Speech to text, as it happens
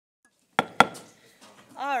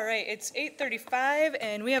All right, it's 8:35,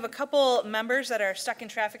 and we have a couple members that are stuck in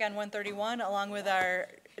traffic on 131, along with our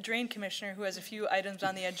drain commissioner, who has a few items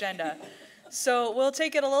on the agenda. So we'll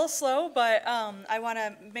take it a little slow, but I want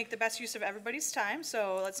to make the best use of everybody's time,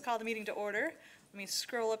 so let's call the meeting to order. Let me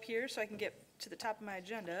scroll up here so I can get to the top of my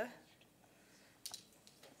agenda.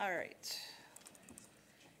 All right.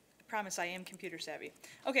 I promise I am computer savvy.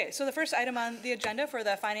 Okay, so the first item on the agenda for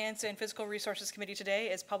the Finance and Physical Resources Committee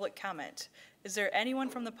today is public comment. Is there anyone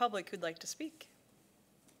from the public who'd like to speak?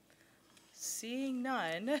 Seeing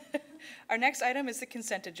none. Our next item is the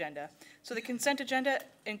consent agenda. So the consent agenda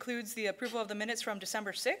includes the approval of the minutes from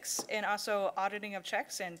December 6th and also auditing of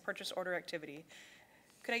checks and purchase order activity.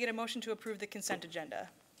 Could I get a motion to approve the consent agenda?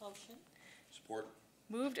 Motion. Support.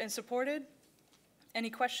 Moved and supported.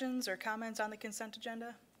 Any questions or comments on the consent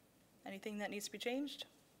agenda? Anything that needs to be changed?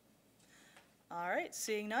 All right,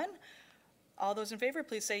 seeing none. All those in favor,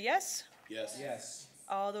 please say yes. Yes. Yes.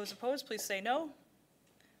 All those opposed, please say no.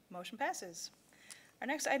 Motion passes. Our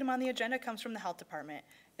next item on the agenda comes from the Health Department.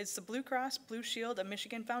 It's the Blue Cross Blue Shield of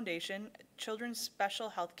Michigan Foundation Children's Special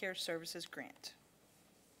Healthcare Services Grant.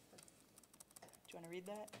 Do you want to read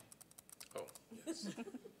that? Oh, yes.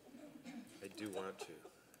 I do want to.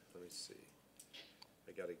 Let me see.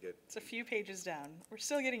 I got to get It's a few pages down. We're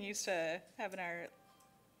still getting used to having our,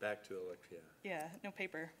 back to yeah, no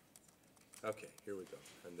paper. Okay, here we go.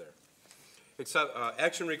 I'm there.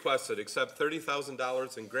 Action requested, accept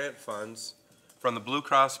 $30,000 in grant funds from the Blue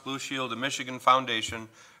Cross Blue Shield of Michigan Foundation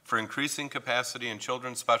for increasing capacity in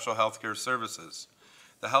children's special health care services.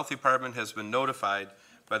 The Health Department has been notified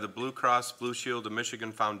by the Blue Cross Blue Shield of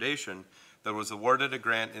Michigan Foundation that was awarded a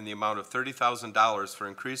grant in the amount of $30,000 for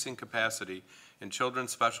increasing capacity in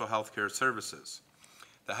children's special health care services.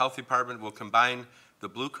 The Health Department will combine the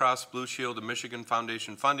Blue Cross Blue Shield of Michigan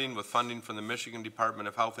Foundation funding with funding from the Michigan Department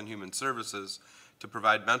of Health and Human Services to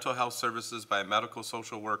provide mental health services by a medical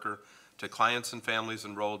social worker to clients and families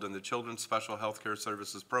enrolled in the Children's Special Health Care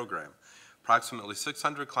Services program. Approximately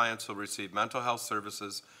 600 clients will receive mental health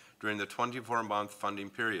services during the 24-month funding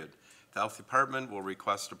period. The Health Department will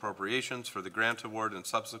request appropriations for the grant award and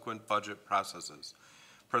subsequent budget processes.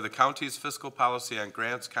 Per the county's fiscal policy on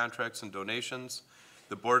grants, contracts, and donations,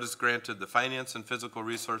 the board has granted the Finance and Physical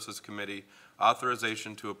Resources Committee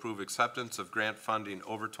authorization to approve acceptance of grant funding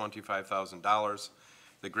over $25,000.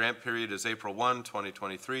 The grant period is April 1,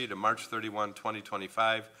 2023 to March 31,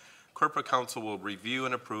 2025. Corporate Counsel will review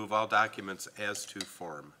and approve all documents as to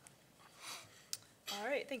form. All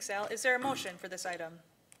right, thanks, Al. Is there a motion for this item?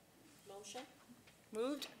 Motion.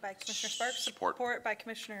 Moved by Commissioner Sparks. Support. By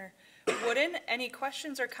Commissioner Wooden. Any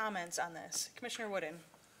questions or comments on this? Commissioner Wooden.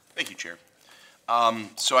 Thank you, Chair.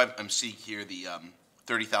 So I'm seeing here the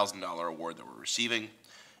 $30,000 award that we're receiving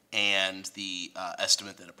and the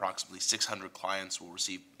estimate that approximately 600 clients will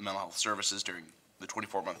receive mental health services during the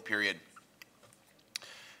 24-month period.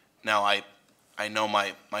 Now, I know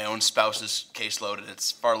my own spouse's caseload, and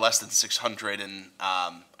it's far less than 600, and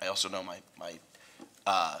I also know my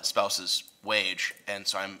spouse's wage, and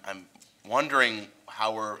so I'm wondering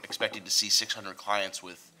how we're expecting to see 600 clients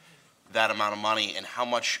with that amount of money, and how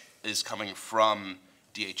much is coming from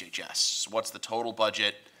DHHS. So what's the total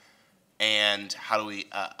budget, and how do we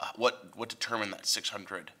what determined that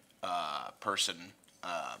 600 person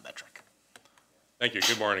metric? Thank you.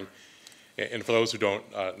 Good morning. And for those who don't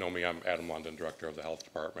know me, I'm Adam London, Director of the Health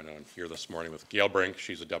Department, and I'm here this morning with Gail Brink.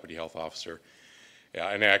 She's a Deputy Health Officer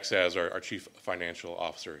and acts as our Chief Financial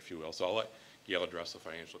Officer, if you will. So I'll let Gail address the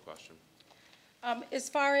financial question. As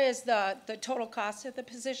far as the total cost of the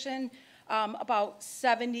position, about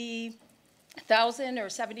 70,000 or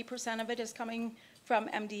 70% of it is coming from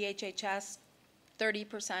MDHHS,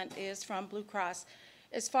 30% is from Blue Cross.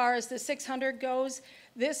 As far as the 600 goes,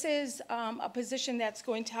 this is a position that's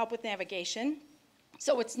going to help with navigation.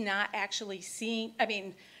 So it's not actually seeing,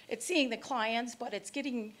 it's seeing the clients, but it's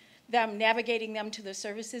getting them, navigating them to the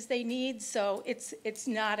services they need. So it's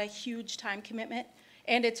not a huge time commitment,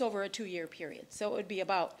 and it's over a 2-year period. So it would be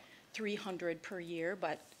about 300 per year,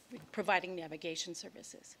 but providing navigation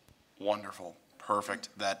services. Wonderful. Perfect.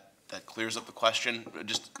 That clears up the question.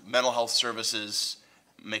 Just mental health services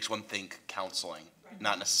makes one think counseling,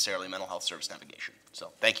 not necessarily mental health service navigation.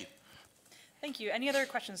 So thank you. Thank you. Any other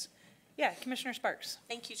questions? Yeah, Commissioner Sparks.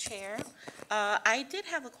 Thank you, Chair. I did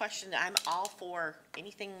have a question. I'm all for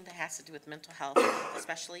anything that has to do with mental health,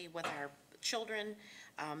 especially with our children,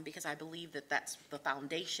 because I believe that that's the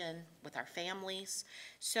foundation with our families.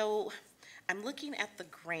 So I'm looking at the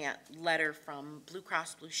grant letter from Blue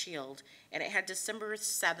Cross Blue Shield, and it had December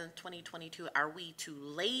 7th, 2022. Are we too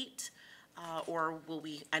late? Or will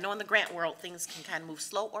we, I know in the grant world, things can kind of move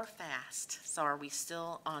slow or fast. So are we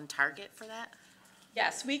still on target for that?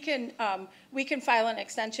 Yes, we can file an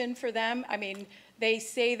extension for them. I mean, they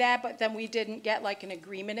say that, but then we didn't get like an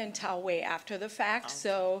agreement until way after the fact.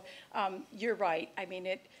 So, you're right. I mean,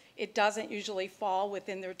 it doesn't usually fall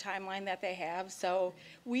within their timeline that they have. So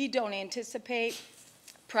we don't anticipate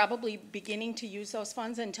probably beginning to use those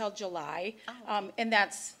funds until July. And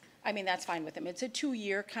that's fine with them. It's a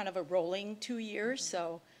 2-year, kind of a rolling 2 years,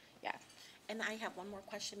 so, yeah. And I have one more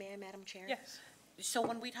question, may I, Madam Chair? Yes. So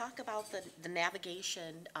when we talk about the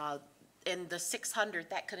navigation, and the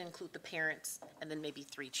 600, that could include the parents and then maybe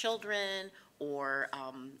 3 children, or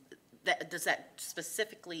does that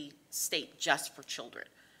specifically state just for children?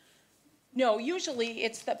 No, usually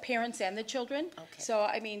it's the parents and the children. Okay. So,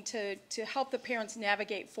 I mean, to help the parents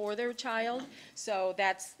navigate for their child, so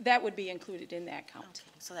that would be included in that count.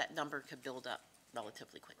 Okay, so that number could build up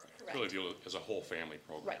relatively quickly. Really deal as a whole family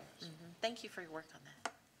program. Right. Thank you for your work on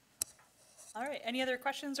that. All right, any other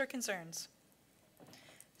questions or concerns?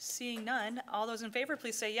 Seeing none, all those in favor,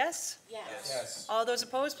 please say yes. Yes. All those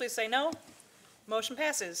opposed, please say no. Motion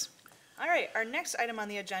passes. All right, our next item on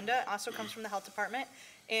the agenda also comes from the Health Department,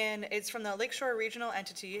 and it's from the Lakeshore Regional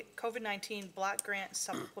Entity COVID-19 Block Grant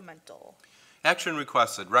Supplemental. Action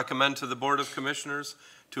requested, recommend to the Board of Commissioners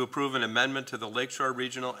to approve an amendment to the Lakeshore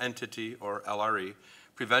Regional Entity, or LRE,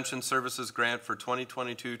 Prevention Services Grant for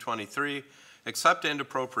 2022-23, accept and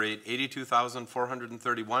appropriate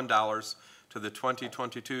 $82,431 to the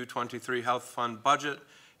 2022-23 Health Fund budget,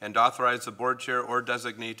 and authorize the Board Chair or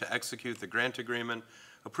designee to execute the grant agreement,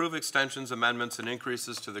 approve extensions, amendments, and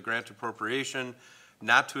increases to the grant appropriation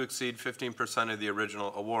not to exceed 15% of the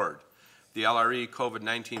original award. The LRE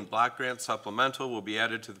COVID-19 Block Grant Supplemental will be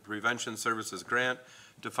added to the Prevention Services Grant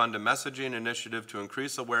to fund a messaging initiative to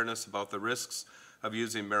increase awareness about the risks of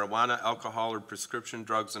using marijuana, alcohol, or prescription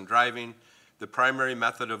drugs in driving. The primary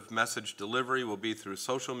method of message delivery will be through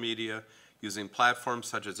social media, using platforms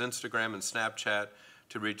such as Instagram and Snapchat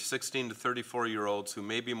to reach 16 to 34-year-olds who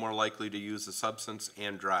may be more likely to use the substance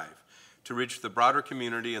and drive. To reach the broader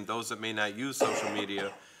community and those that may not use social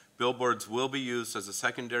media, billboards will be used as a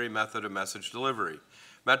secondary method of message delivery.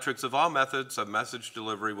 Metrics of all methods of message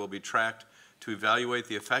delivery will be tracked to evaluate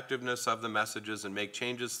the effectiveness of the messages and make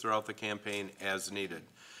changes throughout the campaign as needed.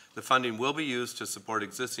 The funding will be used to support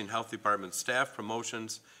existing health department staff,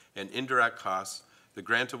 promotions, and indirect costs. The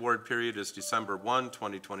grant award period is December 1,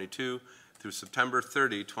 2022 through September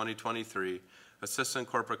 30, 2023. Assistant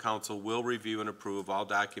Corporate Counsel will review and approve all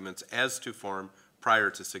documents as to form prior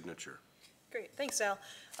to signature. Great, thanks, Al.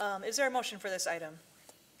 Is there a motion for this item?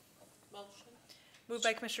 Motion. Moved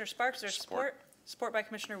by Commissioner Sparks, is there Support. support? Support by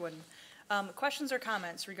Commissioner Wooden. Questions or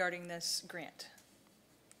comments regarding this grant?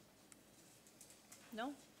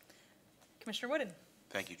 No? Commissioner Wooden?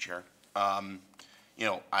 Thank you, Chair. I'm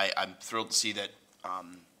thrilled to see that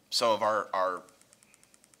some of our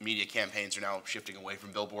media campaigns are now shifting away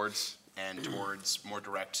from billboards and towards more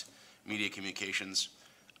direct media communications.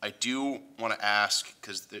 I do want to ask,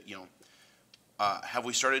 because have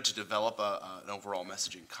we started to develop an overall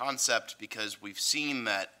messaging concept? Because we've seen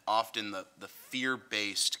that often the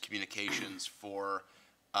fear-based communications for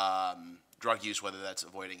drug use, whether that's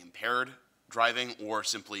avoiding impaired driving or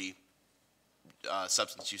simply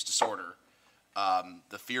substance use disorder,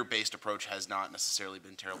 the fear-based approach has not necessarily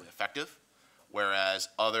been terribly effective, whereas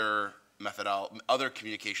other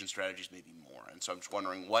communication strategies may be more. And so I'm just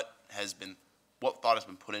wondering what thought has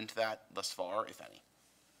been put into that thus far, if any?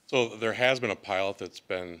 So there has been a pilot that's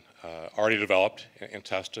been already developed and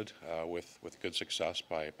tested with good success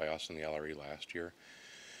by us in the LRE last year.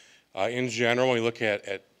 In general, when we look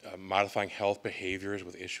at modifying health behaviors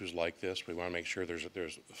with issues like this, we want to make sure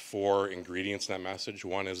there's 4 ingredients in that message.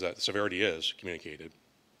 One is that severity is communicated,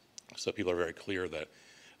 so people are very clear that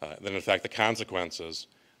then in fact the consequences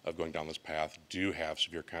of going down this path do have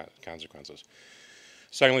severe consequences.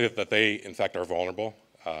 Secondly, that they in fact are vulnerable,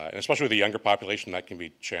 and especially with the younger population, that can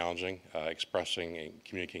be challenging, expressing and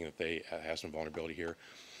communicating that they have some vulnerability here.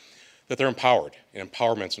 That they're empowered, and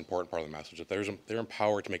empowerment's an important part of the message, that they're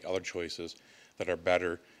empowered to make other choices that are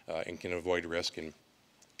better and can avoid risk and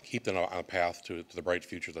keep them on a path to the bright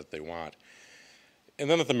future that they want. And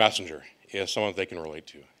then that the messenger is someone that they can relate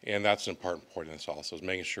to. And that's an important point in this also, is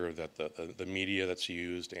making sure that the media that's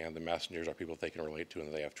used and the messengers are people that they can relate to and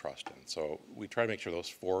that they have trust in. So we try to make sure those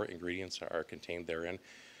 4 ingredients are contained therein.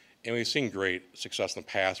 And we've seen great success in the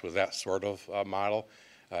past with that sort of model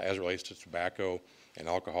as it relates to tobacco and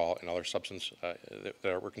alcohol and other substances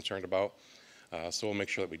that we're concerned about. So we'll make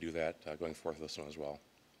sure that we do that going forward with this one as well.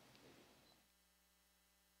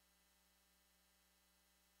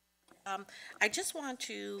 I just want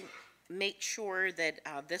to make sure that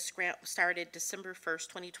this grant started December 1st,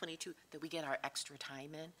 2022, that we get our extra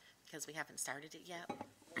time in, because we haven't started it yet.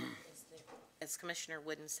 As Commissioner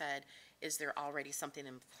Wooden said, is there already something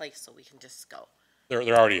in place so we can just go?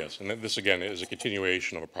 There already is, and this, again, is a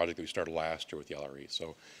continuation of a project that we started last year with the LRE.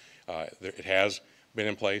 So it has been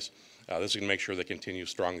in place. This is going to make sure that it continues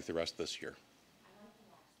strongly through the rest of this year.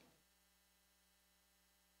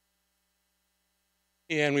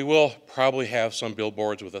 And we will probably have some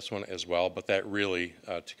billboards with this one as well, but that really,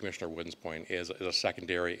 to Commissioner Wooden's point, is a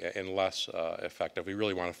secondary and less effective. We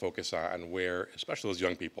really want to focus on where, especially those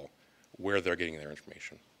young people, where they're getting their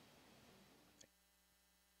information.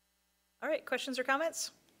 All right, questions or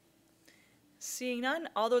comments? Seeing none,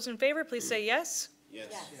 all those in favor, please say yes.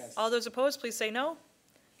 Yes. All those opposed, please say no.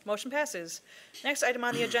 Motion passes. Next item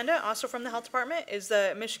on the agenda, also from the Health Department, is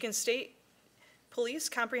the Michigan State Police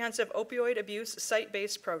Comprehensive Opioid Abuse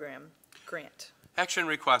Site-Based Program Grant. Action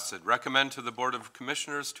requested. Recommend to the Board of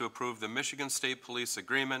Commissioners to approve the Michigan State Police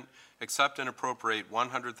Agreement, accept and appropriate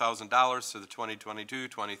 $100,000 to the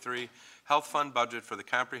 2022-23 Health Fund budget for the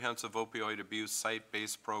Comprehensive Opioid Abuse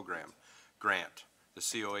Site-Based Program Grant, the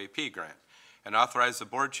COAP grant, and authorize the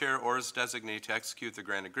Board Chair or his designee to execute the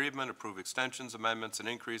grant agreement, approve extensions, amendments, and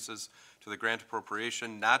increases to the grant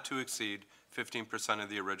appropriation not to exceed 15% of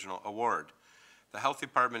the original award. The Health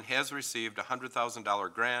Department has received a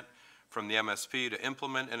 $100,000 grant from the MSP to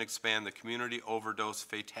implement and expand the Community Overdose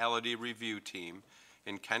Fatality Review Team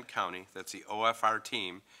in Kent County, that's the OFR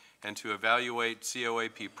team, and to evaluate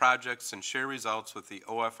COAP projects and share results with the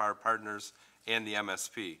OFR partners and the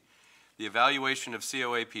MSP. The evaluation of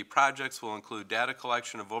COAP projects will include data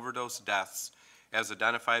collection of overdose deaths as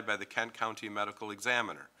identified by the Kent County Medical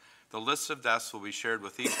Examiner. The list of deaths will be shared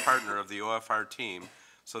with each partner of the OFR team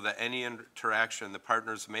so that any interaction the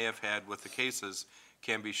partners may have had with the cases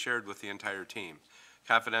can be shared with the entire team.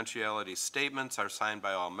 Confidentiality statements are signed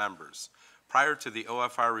by all members. Prior to the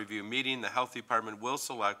OFR review meeting, the Health Department will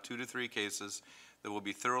select 2 to 3 cases that will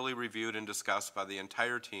be thoroughly reviewed and discussed by the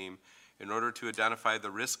entire team in order to identify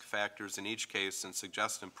the risk factors in each case and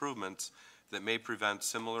suggest improvements that may prevent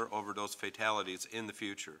similar overdose fatalities in the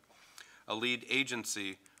future. A lead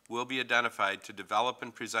agency will be identified to develop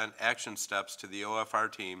and present action steps to the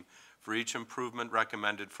OFR team for each improvement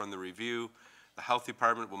recommended from the review. The Health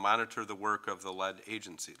Department will monitor the work of the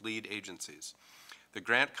lead agencies. The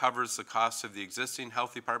grant covers the costs of the existing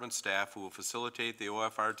Health Department staff who will facilitate the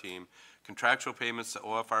OFR team, contractual payments to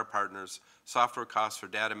OFR partners, software costs for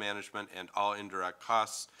data management, and all indirect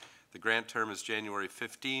costs. The grant term is January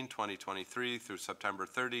 15, 2023 through September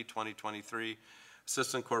 30, 2023.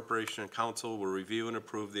 Assistant Corporation and Counsel will review and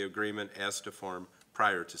approve the agreement as to form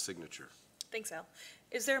prior to signature. Thanks, Al.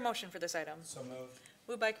 Is there a motion for this item? So moved.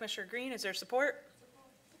 Moved by Commissioner Green. Is there support?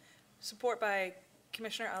 Support by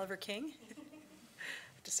Commissioner Oliver King.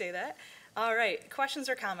 To say that. All right. Questions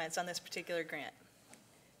or comments on this particular grant?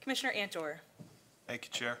 Commissioner Antor. Thank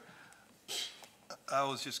you, Chair. I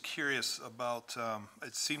was just curious about,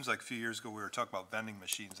 it seems like a few years ago we were talking about vending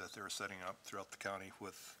machines that they were setting up throughout the county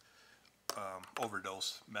with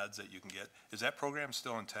overdose meds that you can get. Is that program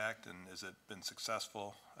still intact, and has it been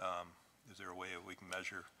successful? Is there a way that we can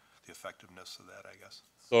measure the effectiveness of that, I guess?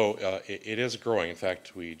 So it is growing. In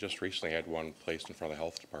fact, we just recently had one placed in front of the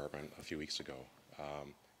Health Department a few weeks ago.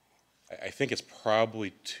 I think it's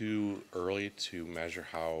probably too early to measure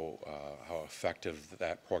how effective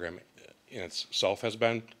that program in itself has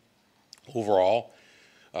been. Overall,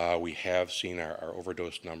 we have seen our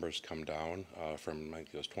overdose numbers come down from, I think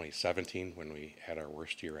it was 2017 when we had our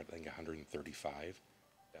worst year at, I think, 135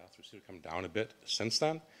 deaths. We've seen it come down a bit since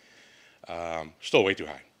then. Still way too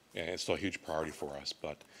high, and it's still a huge priority for us.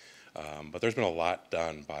 But there's been a lot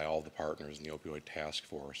done by all the partners in the opioid task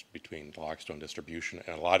force between naloxone distribution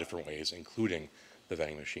and a lot of different ways, including the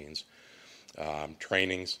vending machines,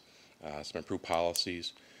 trainings, some improved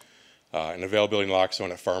policies, and availability of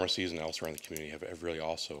naloxone at pharmacies and elsewhere in the community have really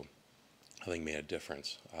also, I think, made a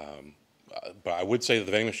difference. But I would say that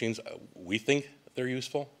the vending machines, we think they're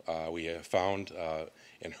useful. We have found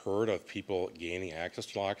and heard of people gaining access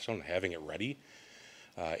to naloxone and having it ready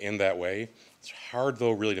in that way. It's hard,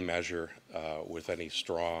 though, really to measure with any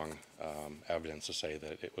strong evidence to say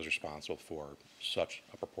that it was responsible for such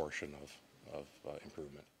a proportion of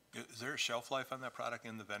improvement. Is there a shelf life on that product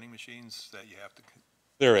in the vending machines that you have to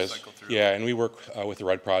There is, cycle through? yeah, and we work with the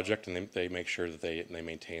Red Project, and they make sure that they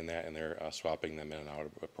maintain that, and they're swapping them in and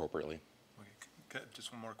out appropriately. Okay,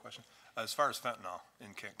 just one more question. As far as fentanyl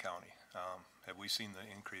in Kent County, have we seen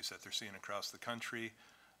the increase that they're seeing across the country?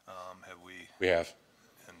 Have we? We have.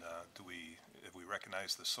 And have we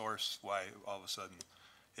recognized the source? Why all of a sudden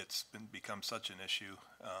it's become such an issue.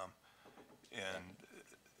 And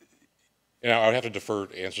And I would have to defer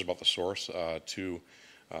answers about the source to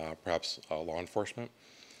perhaps law enforcement.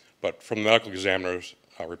 But from the medical examiner's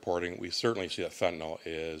reporting, we certainly see that fentanyl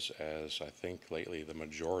is, as I think lately, the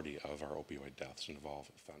majority of our opioid deaths involve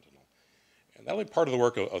fentanyl. And that'll be part of the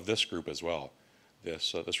work of this group as well,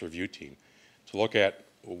 this review team, to look at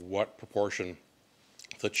what proportion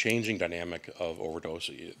the changing dynamic of overdose.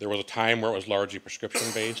 There was a time where it was largely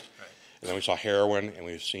prescription-based, and then we saw heroin, and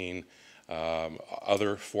we've seen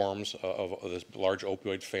other forms of this large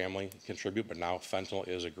opioid family contribute, but now fentanyl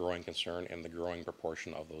is a growing concern and the growing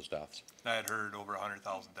proportion of those deaths. I had heard over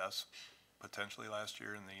 100,000 deaths potentially last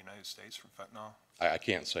year in the United States from fentanyl. I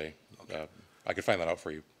can't say. I could find that out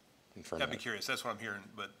for you. Confirm I'd be that. curious. That's what I'm hearing,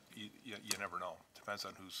 but you never know. Depends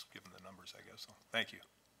on who's giving the numbers, I guess. So, thank you.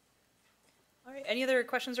 All right, any other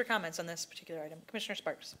questions or comments on this particular item? Commissioner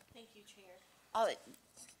Sparks? Thank you, Chair.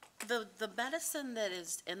 The medicine that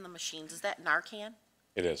is in the machines, is that Narcan?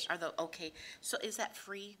 It is. Okay, so is that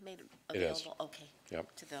free, made It is. available? Okay.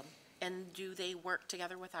 Yep. To them. And do they work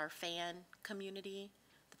together with our FAN community,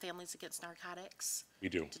 the Families Against Narcotics? We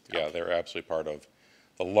do. Okay. Yeah, they're absolutely part of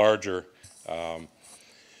the larger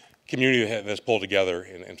community that's pulled together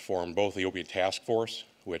and formed both the Opiate Task Force,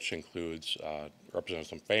 which includes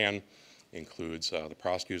Representative Fan, includes the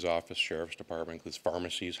prosecutor's office, sheriff's department, includes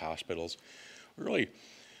pharmacies, hospitals. Really,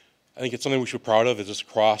 I think it's something we should be proud of, is this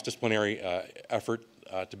cross-disciplinary effort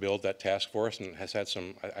to build that task force, and has had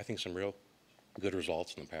some, I think, some real good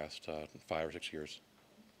results in the past 5 or 6 years.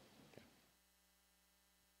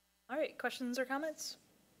 All right, questions or comments?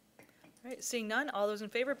 All right, seeing none, all those in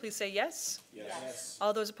favor, please say yes. Yes.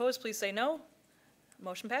 All those opposed, please say no.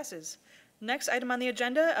 Motion passes. Next item on the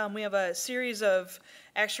agenda, we have a series of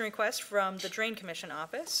action requests from the Drain Commission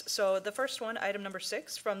office. So the first one, item number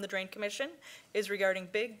 6 from the Drain Commission, is regarding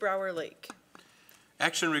Big Brower Lake.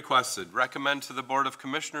 Action requested, recommend to the Board of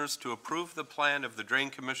Commissioners to approve the plan of the Drain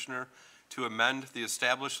Commissioner to amend the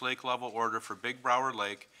established lake level order for Big Brower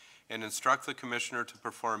Lake and instruct the Commissioner to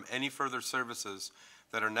perform any further services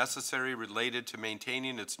that are necessary related to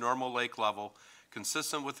maintaining its normal lake level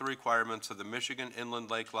consistent with the requirements of the Michigan Inland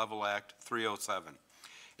Lake Level Act 307.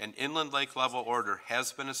 An inland lake level order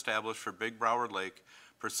has been established for Big Brower Lake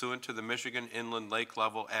pursuant to the Michigan Inland Lake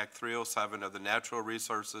Level Act 307 of the Natural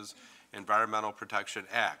Resources Environmental Protection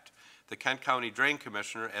Act. The Kent County Drain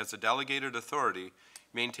Commissioner, as a delegated authority,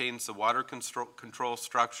 maintains the water control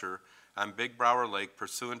structure on Big Brower Lake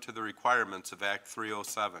pursuant to the requirements of Act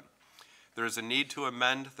 307. There is a need to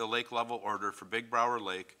amend the lake level order for Big Brower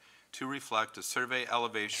Lake to reflect a survey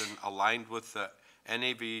elevation aligned with the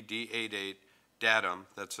NAV D88 datum,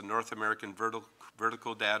 that's a North American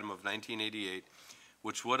vertical datum of 1988,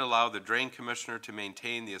 which would allow the Drain Commissioner to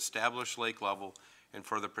maintain the established lake level and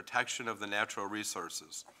for the protection of the natural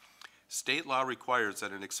resources. State law requires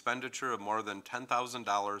that an expenditure of more than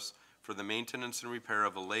 $10,000 for the maintenance and repair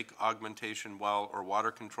of a lake augmentation well or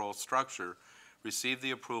water control structure receive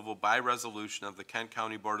the approval by resolution of the Kent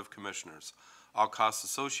County Board of Commissioners. All costs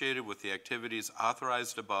associated with the activities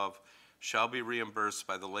authorized above shall be reimbursed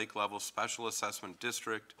by the Lake Level Special Assessment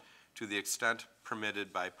District to the extent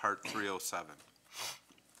permitted by Part 307.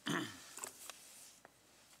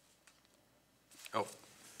 Oh.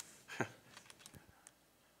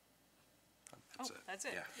 That's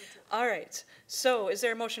it. Yeah. All right, so is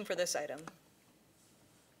there a motion for this item?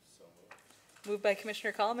 Moved by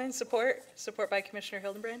Commissioner Kallman, support by Commissioner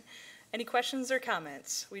Hildenbrand. Any questions or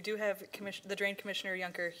comments? We do have the Drain Commissioner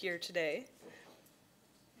Yunker here today.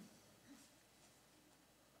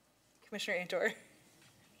 Commissioner Antor. I'm going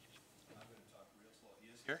to talk real slow.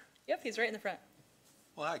 He is here? Yep, he's right in the front.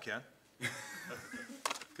 Well, hi, Ken.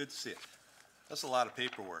 Good to see you. That's a lot of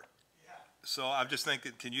paperwork. So I'm just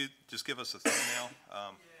thinking, can you just give us a thumbnail?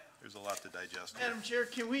 There's a lot to digest. Madam Chair,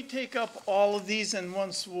 can we take up all of these in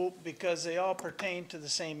one swoop because they all pertain to the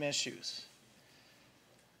same issues?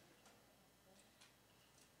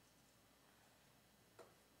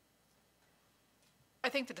 I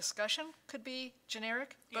think the discussion could be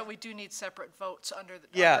generic, but we do need separate votes under the.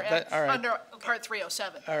 Yeah, under that- all right. Under Part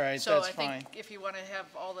 307. All right, So that's I fine. think if you want to have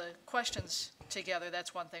all the questions together,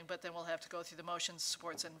 that's one thing, but then we'll have to go through the motions,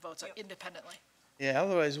 supports, and votes independently. Yeah,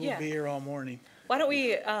 otherwise we'll Yeah. be here all morning. Why don't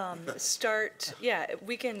we start,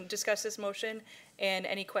 we can discuss this motion and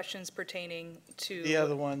any questions pertaining to. The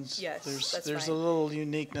other ones, Yes, that's there's a fine. little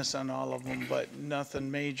uniqueness on all of them, but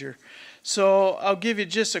nothing major. So I'll give you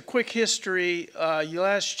just a quick history.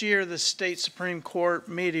 Last year, the state Supreme Court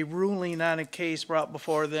made a ruling on a case brought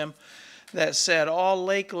before them that said all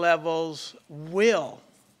lake levels will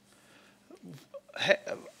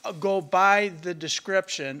go by the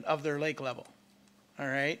description of their lake level. All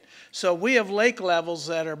right? So we have lake levels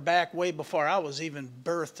that are back way before I was even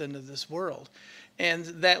birthed into this world. And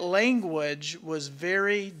that language was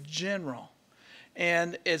very general.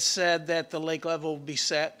 And it said that the lake level will be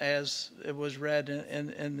set as it was read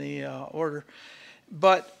in the order.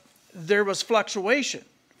 But there was fluctuation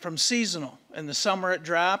from seasonal. In the summer it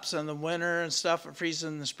drops, and the winter and stuff it freezes,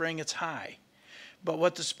 in the spring it's high. But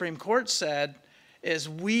what the Supreme Court said is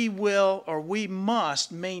we will or we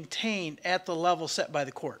must maintain at the level set by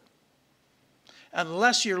the court,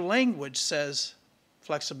 unless your language says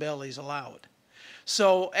flexibility is allowed.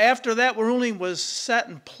 So after that ruling was set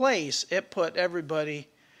in place, it put everybody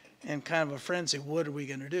in kind of a frenzy. What are we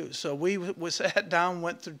going to do? So we sat down,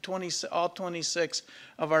 went through all 26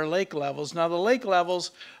 of our lake levels. Now the lake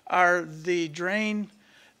levels are the drain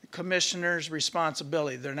commissioner's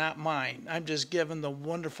responsibility. They're not mine. I'm just given the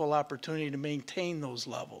wonderful opportunity to maintain those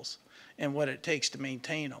levels and what it takes to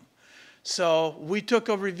maintain them. So we took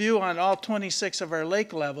a review on all 26 of our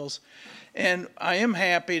lake levels, and I am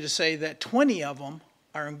happy to say that 20 of them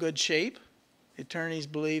are in good shape. Attorneys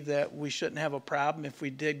believe that we shouldn't have a problem if we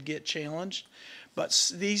did get challenged,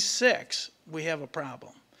 but these 6, we have a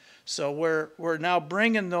problem. So we're now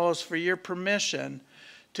bringing those for your permission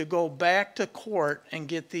to go back to court and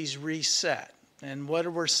get these reset. And what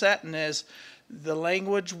we're setting is the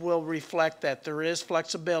language will reflect that there is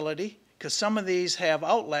flexibility, because some of these have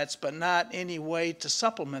outlets but not any way to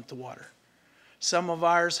supplement the water. Some of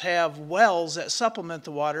ours have wells that supplement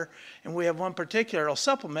the water, and we have one particular that'll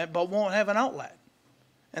supplement but won't have an outlet.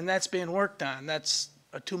 And that's being worked on. That's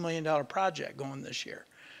a $2 million project going this year.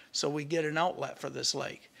 So we get an outlet for this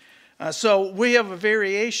lake. So we have a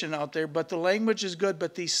variation out there, but the language is good,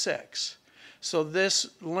 but these 6. So this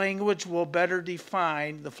language will better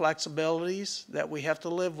define the flexibilities that we have to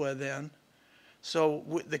live within,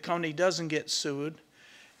 so the county doesn't get sued.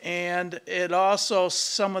 And it also,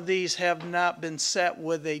 some of these have not been set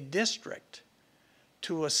with a district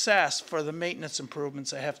to assess for the maintenance improvements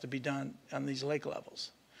that have to be done on these lake levels.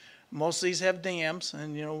 Most of these have dams,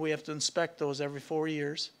 and we have to inspect those every 4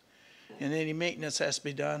 years. And any maintenance has to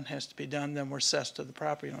be done, then we're assessed to the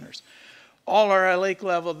property owners. All our lake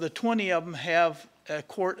level, the 20 of them have a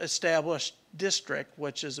court-established district,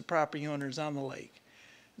 which is the property owners on the lake.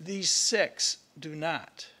 These 6 do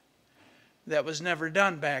not. That was never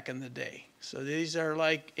done back in the day. So these are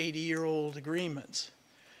like 80-year-old agreements.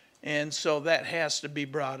 And so that has to be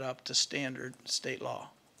brought up to standard state law.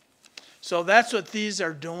 So that's what these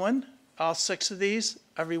are doing, all 6 of these,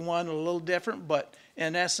 every one a little different, but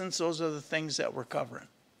in essence, those are the things that we're covering.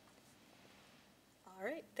 All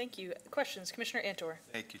right, thank you. Questions, Commissioner Antor?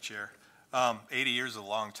 Thank you, Chair. 80 years is a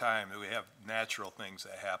long time. We have natural things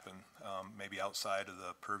that happen, maybe outside of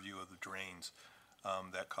the purview of the drains,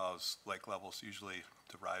 that cause lake levels usually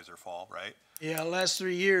to rise or fall, right? Yeah, last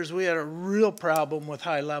 3 years, we had a real problem with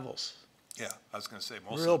high levels. Yeah, I was going to say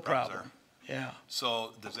most Real of the problems problem, yeah.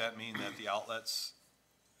 So does that mean that the outlets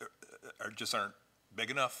aren't big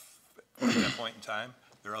enough at that point in time?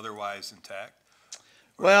 They're otherwise intact?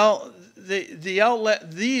 Well, the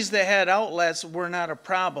outlet, these that had outlets were not a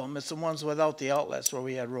problem. It's the ones without the outlets where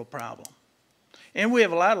we had a real problem. And we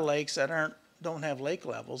have a lot of lakes that don't have lake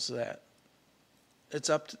levels that it's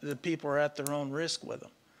up to the people are at their own risk with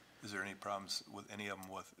them. Is there any problems with any of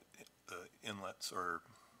them with the inlets or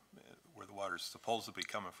where the water's supposed to be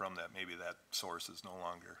coming from that maybe that source is no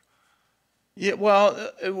longer? Yeah,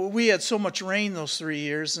 well, we had so much rain those 3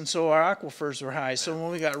 years, and so our aquifers were high. So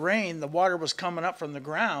when we got rain, the water was coming up from the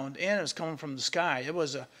ground, and it was coming from the sky. It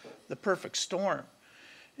was the perfect storm.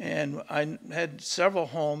 And I had several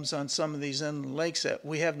homes on some of these inland lakes that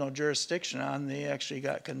we have no jurisdiction on. They actually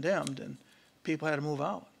got condemned, and people had to move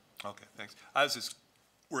out. Okay, thanks. I was just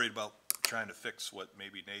worried about trying to fix what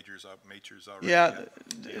maybe nature's already. Yeah,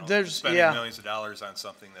 there's, spending millions of dollars on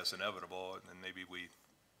something that's inevitable, and then maybe we.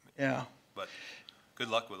 Yeah. But good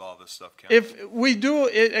luck with all this stuff, Ken. If we do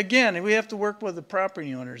it, again, we have to work with the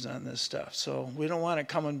property owners on this stuff. So we don't want it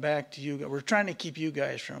coming back to you. We're trying to keep you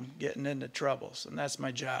guys from getting into troubles, and that's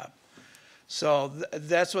my job. So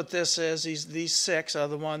that's what this is. These 6 are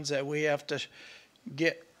the ones that we have to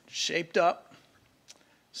get shaped up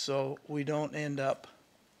so we don't end up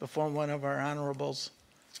before one of our honorables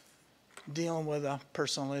dealing with a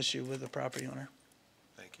personal issue with the property owner.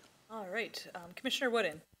 Thank you. All right, Commissioner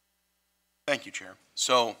Wooden? Thank you, Chair.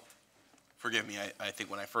 So, forgive me, I think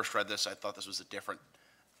when I first read this, I thought this was a different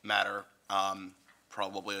matter.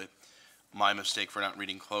 Probably my mistake for not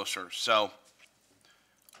reading closer. So,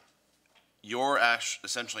 you're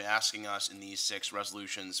essentially asking us in these 6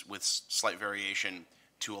 resolutions with slight variation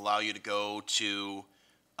to allow you to go to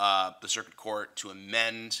the circuit court to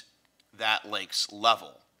amend that lake's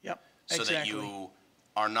level. Yep, So that you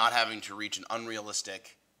are not having to reach an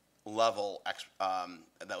unrealistic level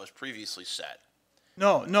that was previously set.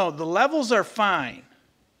 No, the levels are fine.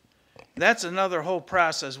 That's another whole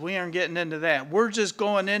process. We aren't getting into that. We're just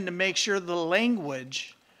going in to make sure the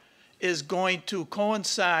language is going to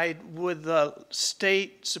coincide with the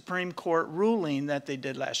state Supreme Court ruling that they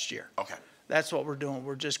did last year. Okay. That's what we're doing.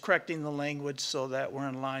 We're just correcting the language so that we're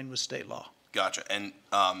in line with state law. Gotcha. And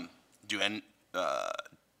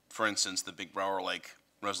for instance, the Big Brower Lake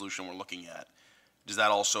resolution we're looking at, does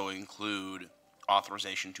that also include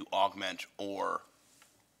authorization to augment or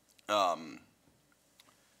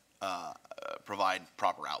provide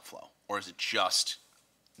proper outflow? Or is it just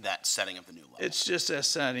that setting of the new level? It's just that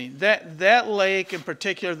setting. That lake in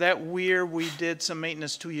particular, that weir, we did some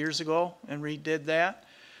maintenance 2 years ago and redid that.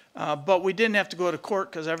 But we didn't have to go to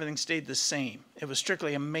court because everything stayed the same. It was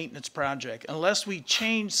strictly a maintenance project. Unless we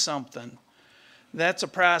change something, that's a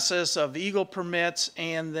process of Eagle permits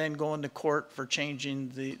and then going to court for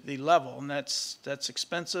changing the level. And that's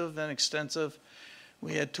expensive and extensive.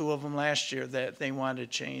 We had 2 of them last year that they wanted to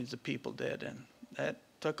change, the people did, and that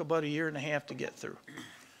took about 1.5 years to get through.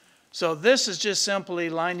 So this is just simply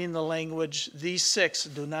lining the language. These 6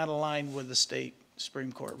 do not align with the state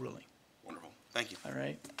Supreme Court ruling. Wonderful. Thank you. All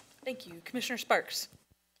right? Thank you. Commissioner Sparks?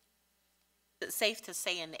 Is it safe to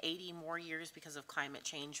say in 80 more years, because of climate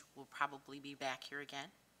change, we'll probably be back here again?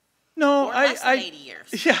 No, Or less than 80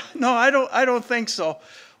 years? Yeah, no, I don't think so.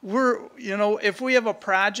 If we have a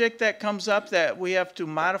project that comes up that we have to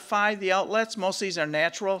modify the outlets, most of these are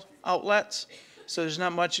natural outlets, so there's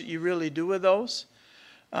not much that you really do with those.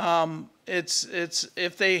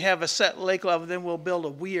 If they have a set lake level, then we'll build a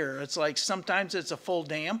weir. It's like sometimes it's a full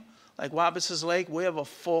dam, like Wabas's Lake, we have a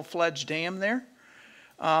full-fledged dam there.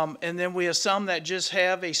 And then we have some that just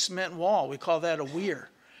have a cement wall. We call that a weir.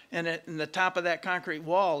 And the top of that concrete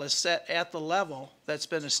wall is set at the level that's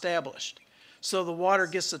been established. So the water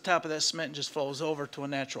gets to the top of that cement and just flows over to a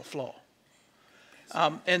natural flow.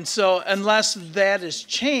 And so unless that is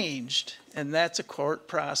changed, and that's a court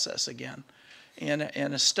process again, and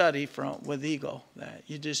a study with Eagle, that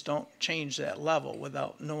you just don't change that level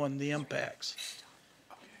without knowing the impacts.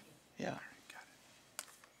 Yeah.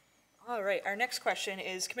 All right, our next question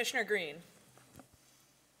is Commissioner Green.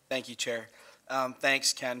 Thank you, Chair.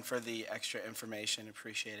 Thanks, Ken, for the extra information.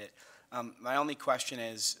 Appreciate it. My only question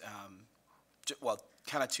is,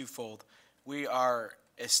 kind of twofold. We are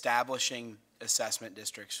establishing assessment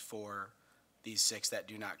districts for these 6 that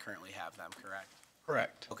do not currently have them, correct?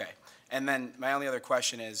 Correct. Okay. And then my only other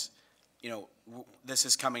question is, this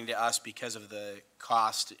is coming to us because of the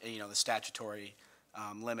cost, the statutory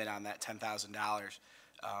limit on that $10,000.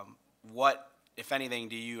 What, if anything,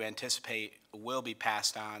 do you anticipate will be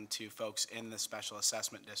passed on to folks in the special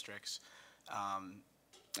assessment districts?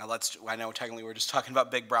 I know technically we're just talking about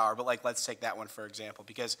Big Brower, but let's take that one for example,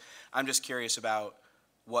 because I'm just curious about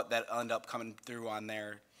what that end up coming through on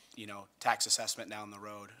their, tax assessment down the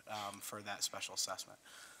road for that special assessment.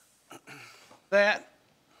 That,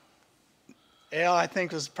 I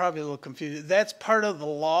think was probably a little confusing. That's part of the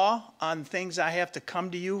law on things I have to come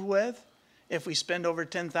to you with if we spend over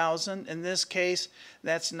 $10,000. In this case,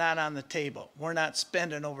 that's not on the table. We're not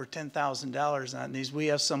spending over $10,000 on these. We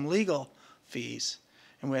have some legal fees,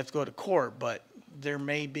 and we have to go to court, but there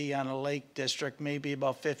may be on a lake district, maybe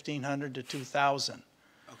about $1,500 to $2,000.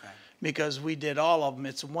 Okay. Because we did all of them.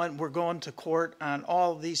 It's one, we're going to court on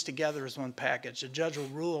all of these together as one package. The judge will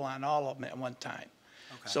rule on all of them at one time.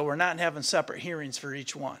 Okay. So we're not having separate hearings for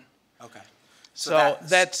each one. Okay. So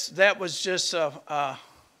that was just a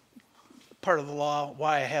part of the law,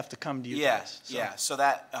 why I have to come to you guys. So. Yeah. So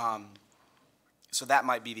that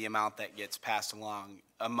might be the amount that gets passed along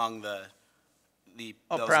among those in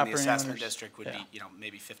the assessment district would be,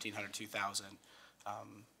 maybe $1,500, $2,000.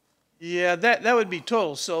 Yeah, that would be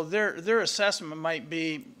total. So their assessment might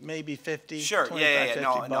be maybe 50. Sure. 25, Yeah. 50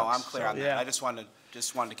 No, bucks. I'm clear on that. Yeah. I just wanted to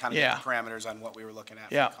kind of get the parameters on what we were looking at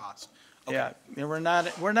for the cost. Okay. Yeah. We're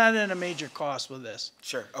not in a major cost with this.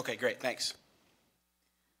 Sure. Okay. Great. Thanks.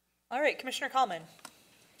 All right, Commissioner Kallman.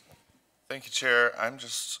 Thank you, Chair. I'm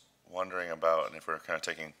just wondering about, and if we're kind of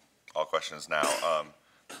taking all questions now,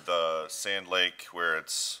 the Sand Lake where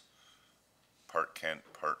it's part Kent,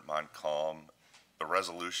 part Montcalm, the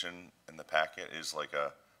resolution in the packet is like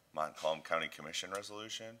a Montcalm County Commission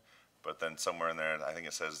resolution, but then somewhere in there, I think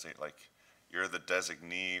it says like, you're the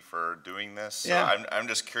designee for doing this. Yeah. So I'm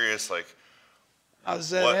just curious, like, how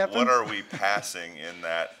does that happen? What are we passing in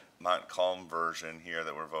that Montcalm version here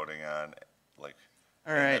that we're voting on? Like,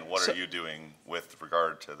 All right. And what so- are you doing with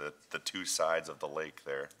regard to the two sides of the lake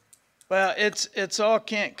there? Well, it's all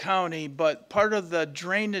Kent County, but part of the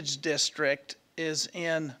drainage district is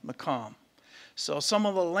in Macomb. So some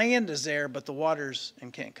of the land is there, but the water's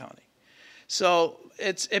in Kent County. So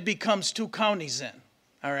it becomes two counties then,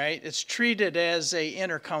 all right? It's treated as a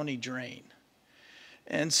inter-county drain.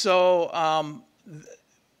 And so,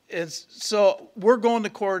 so we're going to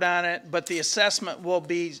court on it, but the assessment will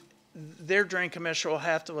be, their drain commissioner will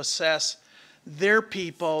have to assess their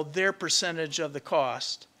people, their percentage of the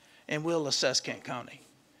cost, and we'll assess Kent County.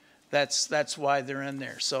 That's why they're in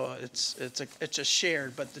there. So it's a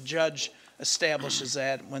shared, but the judge establishes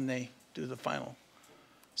that when they do the final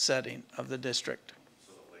setting of the district.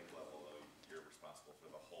 So the lake level, you're responsible for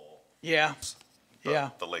the whole. Yeah, yeah,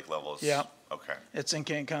 The lake level is. Yeah. Okay, it's in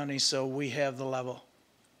Kent County, so we have the level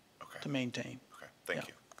okay, to maintain. okay, thank Yeah.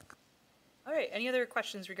 you. All right, any other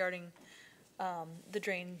questions regarding the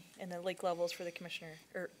drain and the lake levels for the commissioner,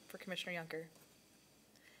 or for Commissioner Yunker?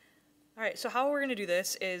 All right, so how we're gonna do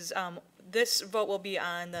this is, this vote will be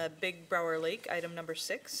on the Big Brower Lake, item number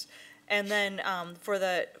 6. And then, for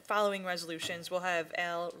the following resolutions, we'll have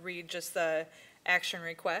Al read just the action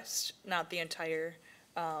request, not the entire,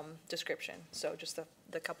 description. So just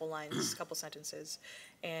the couple lines, couple sentences.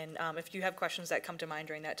 And, if you have questions that come to mind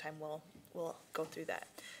during that time, we'll go through that.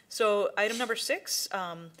 So item number 6,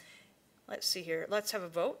 let's see here, let's have a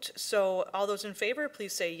vote. So all those in favor,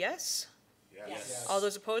 please say yes. Yes. All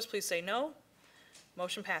those opposed, please say no.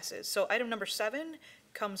 Motion passes. So item number 7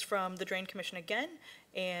 comes from the Drain Commission again,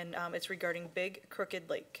 and it's regarding Big Crooked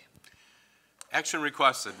Lake. Action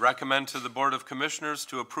requested, recommend to the Board of Commissioners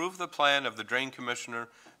to approve the plan of the Drain Commissioner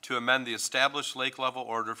to amend the established lake level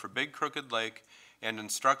order for Big Crooked Lake and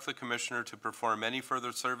instruct the Commissioner to perform any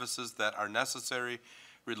further services that are necessary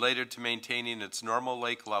related to maintaining its normal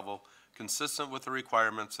lake level consistent with the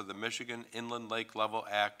requirements of the Michigan Inland Lake Level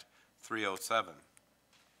Act 307.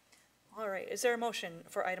 All right, is there a motion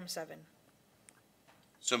for item 7?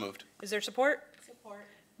 So moved. Is there support? Support.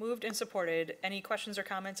 Moved and supported. Any questions or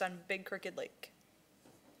comments on Big Crooked Lake?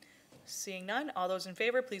 Seeing none, all those in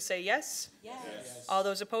favor, please say yes. Yes. All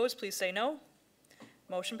those opposed, please say no.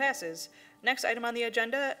 Motion passes. Next item on the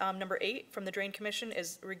agenda, number 8 from the Drain Commission,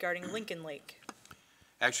 is regarding Lincoln Lake.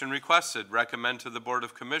 Action requested, recommend to the Board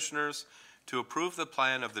of Commissioners to approve the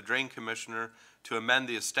plan of the Drain Commissioner to amend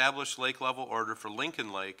the established lake level order for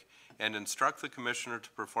Lincoln Lake and instruct the Commissioner to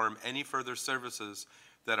perform any further services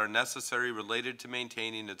that are necessary related to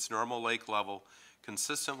maintaining its normal lake level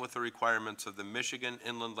consistent with the requirements of the Michigan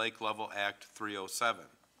Inland Lake Level Act 307.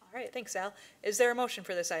 All right, thanks, Al. Is there a motion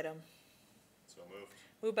for this item? So moved.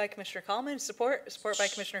 Moved by Commissioner Kallman, support by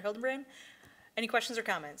Commissioner Hildenbrand. Any questions or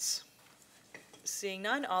comments? Seeing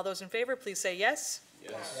none, all those in favor, please say yes.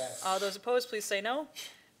 Yes. All those opposed, please say no.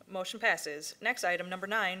 Motion passes. Next item, number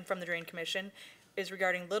 9 from the Drain Commission, is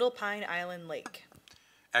regarding Little Pine Island Lake.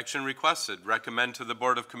 Action requested, recommend to the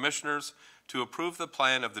Board of Commissioners to approve the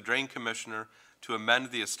plan of the Drain Commissioner to amend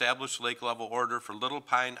the established lake level order for Little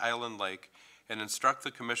Pine Island Lake and instruct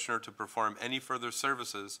the Commissioner to perform any further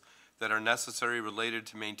services that are necessary related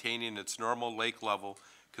to maintaining its normal lake level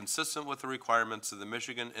consistent with the requirements of the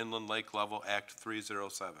Michigan Inland Lake Level Act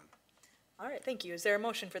 307. All right, thank you. Is there a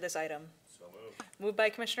motion for this item? So moved. Moved by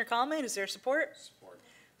Commissioner Kallman. Is there support? Support.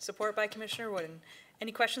 Support by Commissioner Wooden.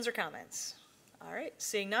 Any questions or comments? All right,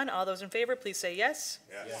 seeing none, all those in favor, please say yes.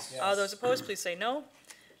 Yes. All those opposed, please say no.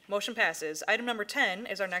 Motion passes. Item number 10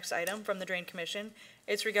 is our next item from the Drain Commission.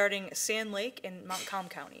 It's regarding Sand Lake in Montcalm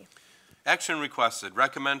County. Action requested,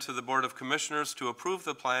 recommend to the Board of Commissioners to approve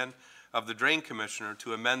the plan of the Drain Commissioner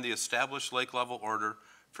to amend the established lake level order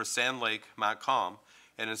for Sand Lake, Montcalm,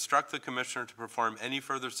 and instruct the Commissioner to perform any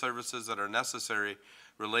further services that are necessary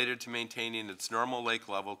related to maintaining its normal lake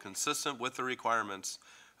level consistent with the requirements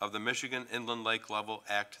of the Michigan Inland Lake Level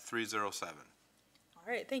Act 307.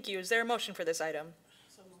 All right, thank you. Is there a motion for this item?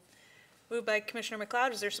 So moved. Moved by Commissioner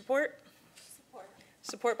McLeod. Is there support? Support.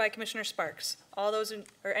 Support by Commissioner Sparks. All those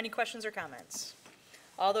or any questions or comments?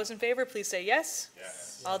 All those in favor, please say yes.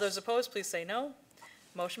 Yes. All those opposed, please say no.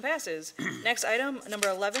 Motion passes. Next item, number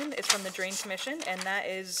 11, is from the Drain Commission, and that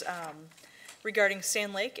is regarding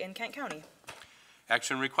Sand Lake in Kent County.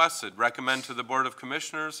 Action requested, recommend to the Board of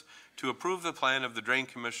Commissioners to approve the plan of the Drain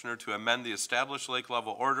Commissioner to amend the established lake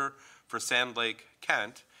level order for Sand Lake,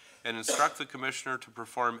 Kent, and instruct the Commissioner to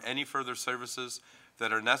perform any further services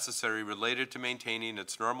that are necessary related to maintaining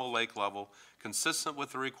its normal lake level consistent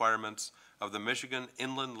with the requirements of the Michigan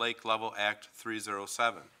Inland Lake Level Act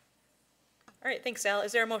 307. All right, thanks, Al.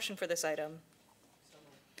 Is there a motion for this item?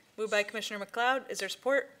 Moved by Commissioner McLeod. Is there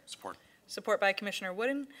support? Support. Support by Commissioner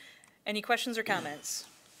Wooden. Any questions or comments?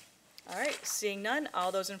 All right, seeing none,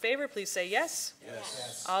 all those in favor, please say yes.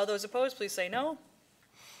 Yes. All those opposed, please say no.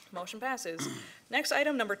 Motion passes. Next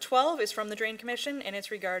item, number 12, is from the Drain Commission, and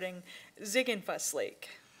it's regarding Ziegenfuss Lake.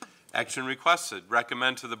 Action requested,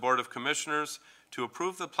 recommend to the Board of Commissioners to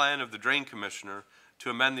approve the plan of the Drain Commissioner to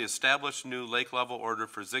amend the established new lake level order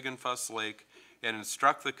for Ziegenfuss Lake and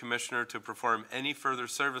instruct the Commissioner to perform any further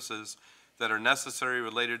services that are necessary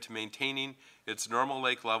related to maintaining its normal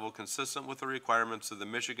lake level consistent with the requirements of the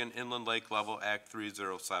Michigan Inland Lake Level Act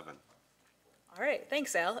 307. All right,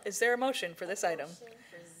 thanks, Al. Is there a motion for this item?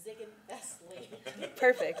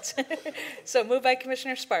 Perfect. So moved by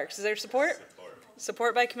Commissioner Sparks. Is there support?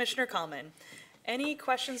 Support by Commissioner Kallman. Any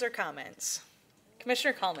questions or comments?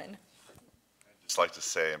 Commissioner Kallman. Just like to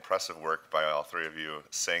say, impressive work by all three of you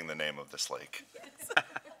saying the name of this lake.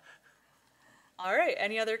 All right,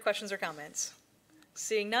 any other questions or comments?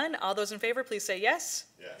 Seeing none, all those in favor, please say yes.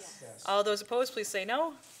 Yes. All those opposed, please say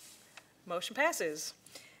no. Motion passes.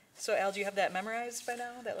 So Al, do you have that memorized by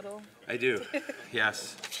now, that little? I do,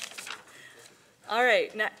 yes. All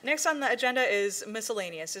right, next on the agenda is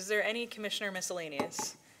miscellaneous. Is there any Commissioner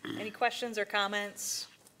miscellaneous? Any questions or comments?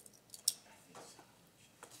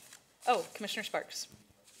 Oh, Commissioner Sparks.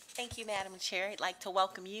 Thank you, Madam Chair. I'd like to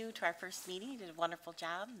welcome you to our first meeting. You did a wonderful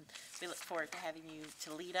job, and we look forward to having you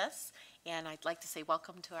to lead us. And I'd like to say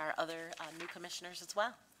welcome to our other new commissioners as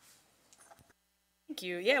well. Thank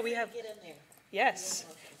you. Yeah, we have. Get in there. Yes.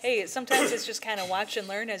 Hey, sometimes it's just kind of watch and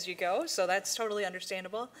learn as you go, so that's totally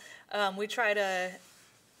understandable. We try to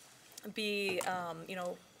be,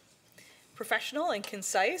 professional and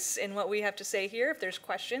concise in what we have to say here. If there's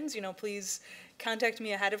questions, please contact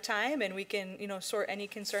me ahead of time and we can, sort any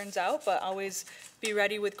concerns out, but always be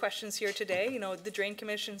ready with questions here today. The Drain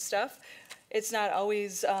Commission stuff, it's not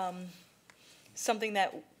always something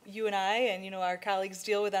that you and I and, our colleagues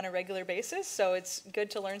deal with on a regular basis, so it's good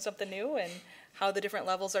to learn something new and how the different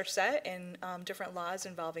levels are set and different laws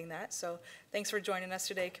involving that. So thanks for joining us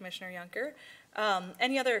today, Commissioner Yunker.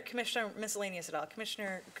 Any other Commissioner miscellaneous at all?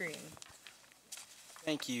 Commissioner Green.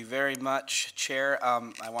 Thank you very much, Chair.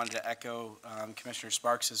 I wanted to echo Commissioner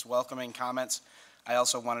Sparks' welcoming comments. I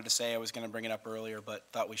also wanted to say I was going to bring it up earlier, but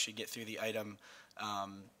thought we should get through the item.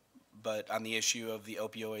 But on the issue of the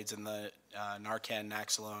opioids and the Narcan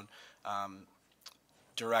Naloxone,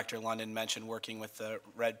 Director London mentioned working with the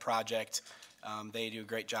RED Project. They do a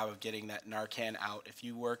great job of getting that Narcan out. If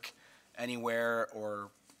you work anywhere or,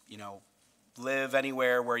 live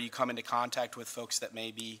anywhere where you come into contact with folks that may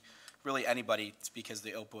be really anybody, it's because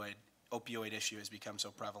the opioid issue has become so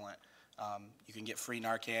prevalent. You can get free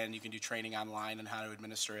Narcan. You can do training online on how to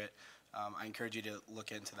administer it. I encourage you to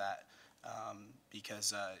look into that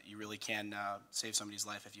because you really can save somebody's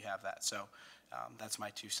life if you have that. So that's my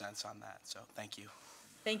 2 cents on that. So thank you.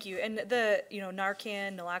 Thank you. And the,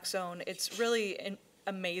 Narcan, Naloxone, it's really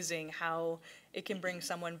amazing how it can bring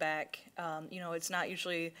someone back. It's not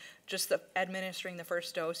usually just administering the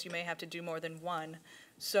first dose. You may have to do more than one.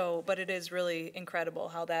 So, but it is really incredible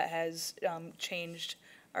how that has changed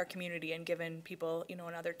our community and given people,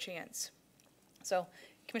 another chance. So,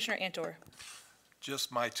 Commissioner Antor.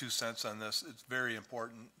 Just my 2 cents on this. It's very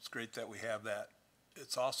important. It's great that we have that.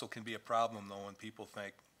 It's also can be a problem, though, when people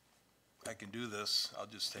think, I can do this, I'll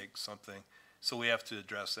just take something. So we have to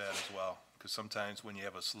address that as well, because sometimes when you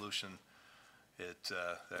have a solution, it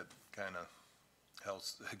that kind of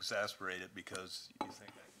helps exasperate it because you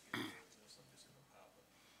think I can get somebody's going to pop a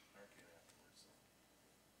Narcan afterwards.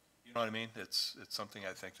 You know what I mean? It's something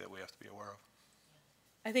I think that we have to be aware of.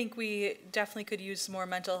 I think we definitely could use more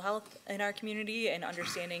mental health in our community and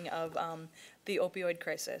understanding of the opioid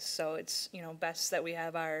crisis. So it's, best that we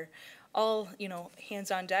have our all,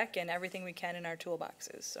 hands on deck and everything we can in our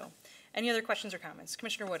toolboxes. So any other questions or comments?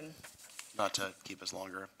 Commissioner Wooden. Not to keep us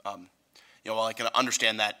longer. While I can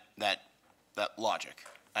understand that logic,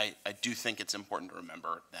 I do think it's important to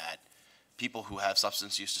remember that people who have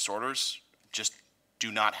substance use disorders just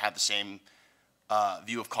do not have the same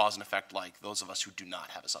view of cause and effect like those of us who do not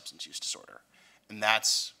have a substance use disorder. And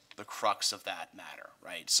that's the crux of that matter,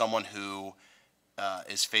 right? Someone who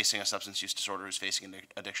is facing a substance use disorder, is facing an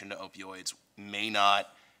addiction to opioids, may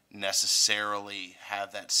not necessarily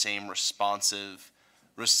have that same response to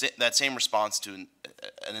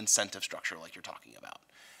an incentive structure like you're talking about.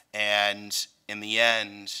 And in the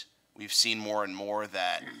end, we've seen more and more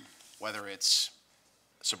that whether it's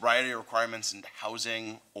sobriety requirements in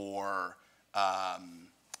housing or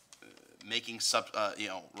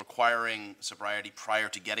requiring sobriety prior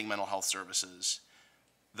to getting mental health services,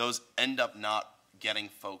 those end up not getting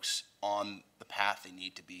folks on the path they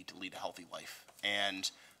need to be to lead a healthy life.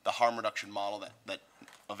 And the harm reduction model that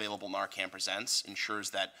available Narcan presents ensures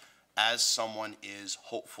that as someone is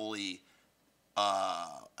hopefully,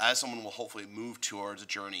 as someone will hopefully move towards a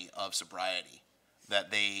journey of sobriety, that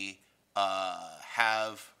they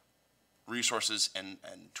have resources and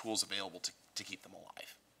tools available to keep them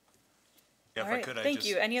alive. Yeah, All if I right, could, I thank just-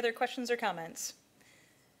 you. Any other questions or comments?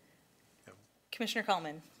 Commissioner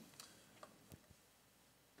Coleman.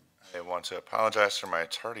 I want to apologize for my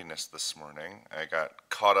tardiness this morning. I got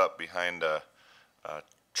caught up behind a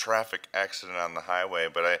traffic accident on the highway,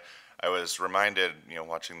 but I was reminded,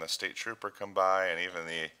 watching the state trooper come by and even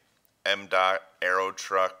the MDOT Aero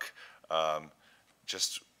truck,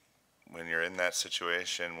 just when you're in that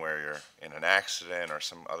situation where you're in an accident or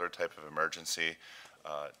some other type of emergency,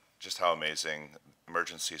 just how amazing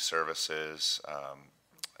emergency services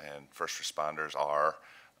and first responders are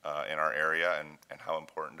in our area, and how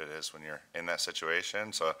important it is when you're in that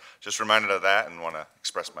situation. So just reminded of that, and want to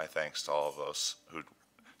express my thanks to all of those who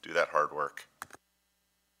do that hard work.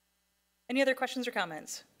 Any other questions or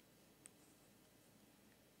comments?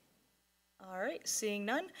 All right, seeing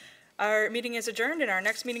none. Our meeting is adjourned, and our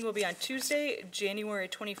next meeting will be on Tuesday, January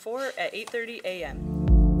 24 at 8:30 a.m.